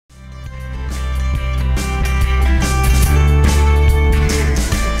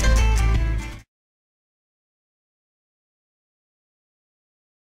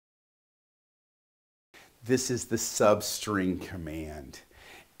this is the substring command.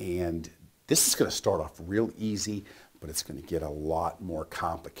 And this is going to start off real easy, but it's going to get a lot more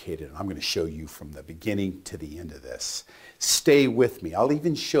complicated. And I'm going to show you from the beginning to the end of this. Stay with me. I'll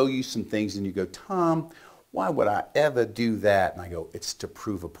even show you some things and you go, Tom, why would I ever do that? And I go, it's to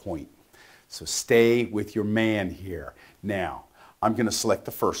prove a point. So stay with your man here. Now, I'm going to select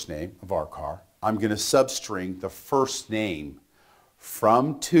the first name of our car. I'm going to substring the first name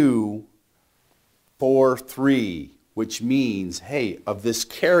from 2 for 3, which means, hey, of this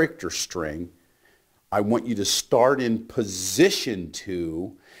character string, I want you to start in position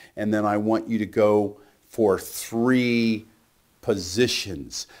 2, and then I want you to go for 3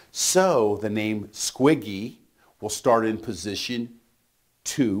 positions. So the name Squiggy will start in position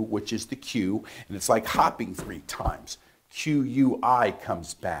 2, which is the Q, and it's like hopping 3 times. QUI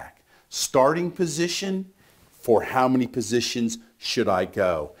comes back. Starting position, for how many positions should I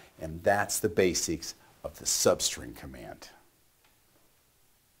go? And that's the basics of the substring command.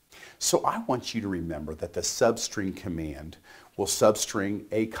 So I want you to remember that the substring command will substring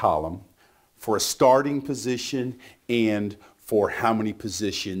a column for a starting position and for how many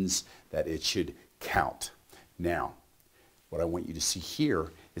positions that it should count. Now, what I want you to see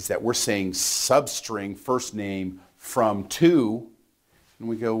here is that we're saying substring first name from 2, and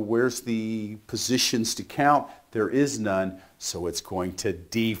we go, where's the positions to count? There is none, so it's going to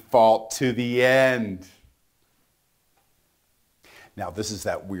default to the end. Now, this is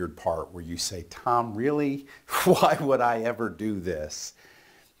that weird part where you say, Tom, really? Why would I ever do this?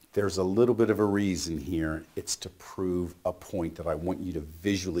 There's a little bit of a reason here. It's to prove a point that I want you to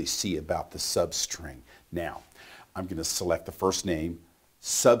visually see about the substring. Now, I'm going to select the first name,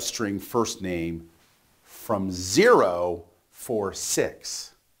 substring first name from 0 for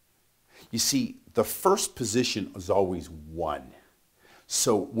 6. You see, the first position is always 1.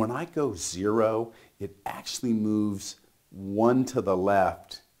 So when I go 0, it actually moves 1 to the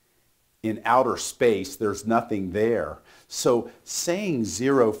left. In outer space, there's nothing there. So saying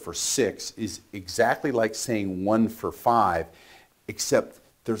 0 for 6 is exactly like saying 1 for 5, except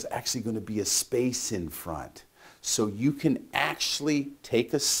there's actually going to be a space in front. So you can actually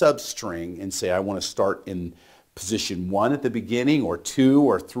take a substring and say, I want to start in position 1 at the beginning, or 2,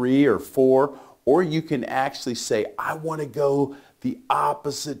 or 3, or 4, or you can actually say, I want to go the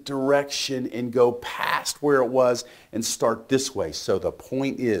opposite direction and go past where it was and start this way. So the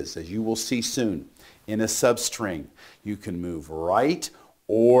point is, as you will see soon, in a substring, you can move right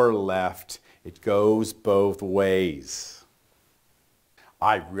or left. It goes both ways.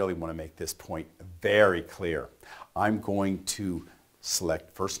 I really want to make this point very clear. I'm going to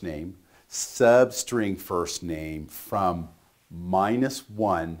select first name, substring first name from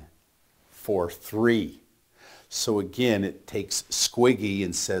 -1 for 3. So again, it takes Squiggy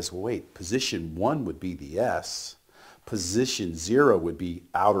and says, well, wait, position 1 would be the S, position 0 would be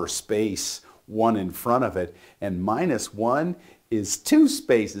outer space, 1 in front of it, and -1 is 2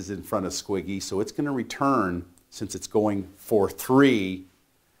 spaces in front of Squiggy, so it's going to return, since it's going for 3,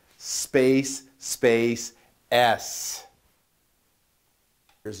 space, space, S.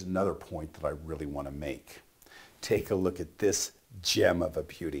 Here's another point that I really want to make. Take a look at this gem of a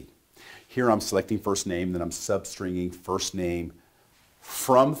beauty. Here I'm selecting first name, then I'm substringing first name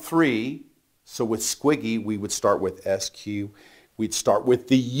from 3. So with Squiggy, we would start with SQ. We'd start with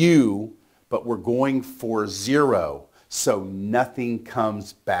the U, but we're going for 0. So nothing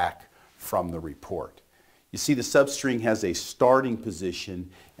comes back from the report. You see, the substring has a starting position,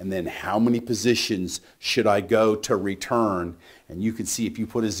 and then how many positions should I go to return? And you can see if you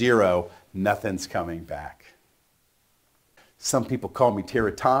put a 0, nothing's coming back. Some people call me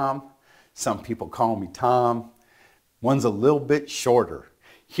Terra Tom. Some people call me Tom. One's a little bit shorter.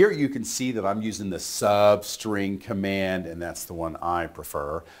 Here you can see that I'm using the substring command, and that's the one I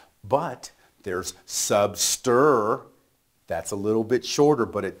prefer. But there's substir. That's a little bit shorter,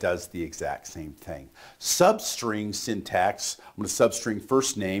 but it does the exact same thing. Substring syntax, I'm going to substring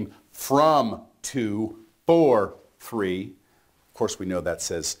first name from 2 for 3. Of course, we know that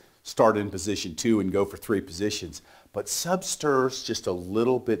says start in position 2 and go for 3 positions. But substir's just a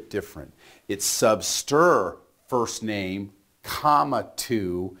little bit different. It's substir first name, comma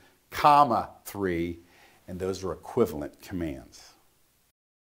 2, comma 3, and those are equivalent commands.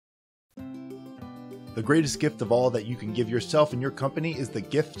 The greatest gift of all that you can give yourself and your company is the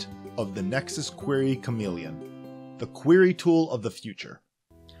gift of the Nexus Query Chameleon, the query tool of the future.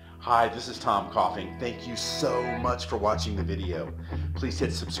 Hi, this is Tom Coffing. Thank you so much for watching the video. Please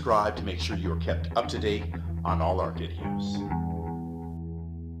hit subscribe to make sure you are kept up to date on all our videos.